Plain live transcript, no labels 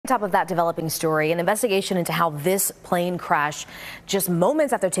top of that developing story, an investigation into how this plane crashed just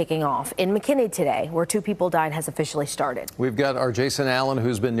moments after taking off in McKinney today, where 2 people died, has officially started. We've got our Jason Allen,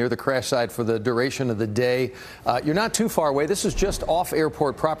 who's been near the crash site for the duration of the day. You're not too far away. This is just off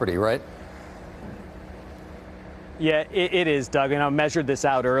airport property, right? Yeah, it is, Doug, and I measured this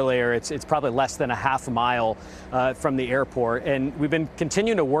out earlier. It's probably less than a half a mile from the airport, and we've been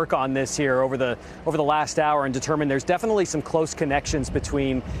continuing to work on this here over the last hour and determine there's definitely some close connections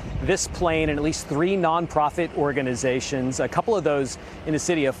between this plane and at least 3 nonprofit organizations, a couple of those in the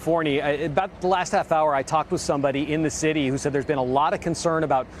city of Forney. About the last half hour, I talked with somebody in the city who said there's been a lot of concern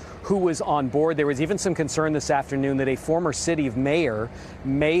about who was on board. There was even some concern this afternoon that a former city mayor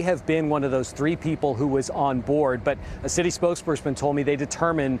may have been one of those 3 people who was on board. But a city spokesperson told me they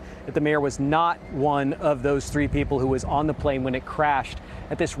determined that the mayor was not one of those 3 people who was on the plane when it crashed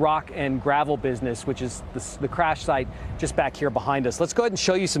at this rock and gravel business, which is the crash site just back here behind us. Let's go ahead and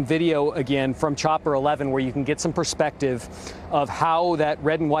show you some video again from Chopper 11 where you can get some perspective of how that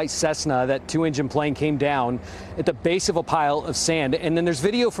red and white Cessna, that 2-engine plane, came down at the base of a pile of sand. And then there's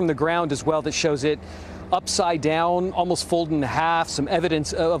video from the ground as well that shows it upside down, almost folded in half, some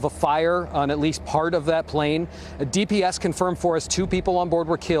evidence of a fire on at least part of that plane. A DPS confirmed for us 2 people on board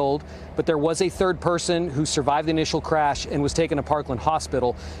were killed, but there was a 3rd person who survived the initial crash and was taken to Parkland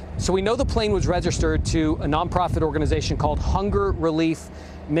Hospital. So we know the plane was registered to a nonprofit organization called Hunger Relief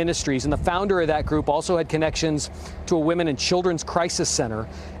Ministries, and the founder of that group also had connections to a women and children's crisis center.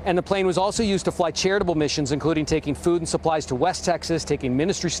 And the plane was also used to fly charitable missions, including taking food and supplies to West Texas, taking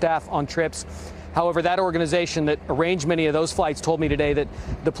ministry staff on trips. However, that organization that arranged many of those flights told me today that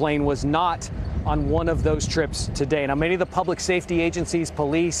the plane was not on one of those trips today. Now, many of the public safety agencies,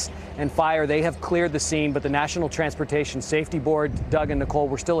 police and fire, they have cleared the scene, but the National Transportation Safety Board, Doug and Nicole,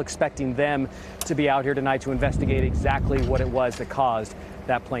 we're still expecting them to be out here tonight to investigate exactly what it was that caused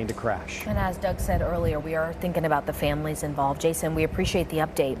that plane to crash. And as Doug said earlier, we are thinking about the families involved. Jason, we appreciate the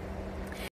update.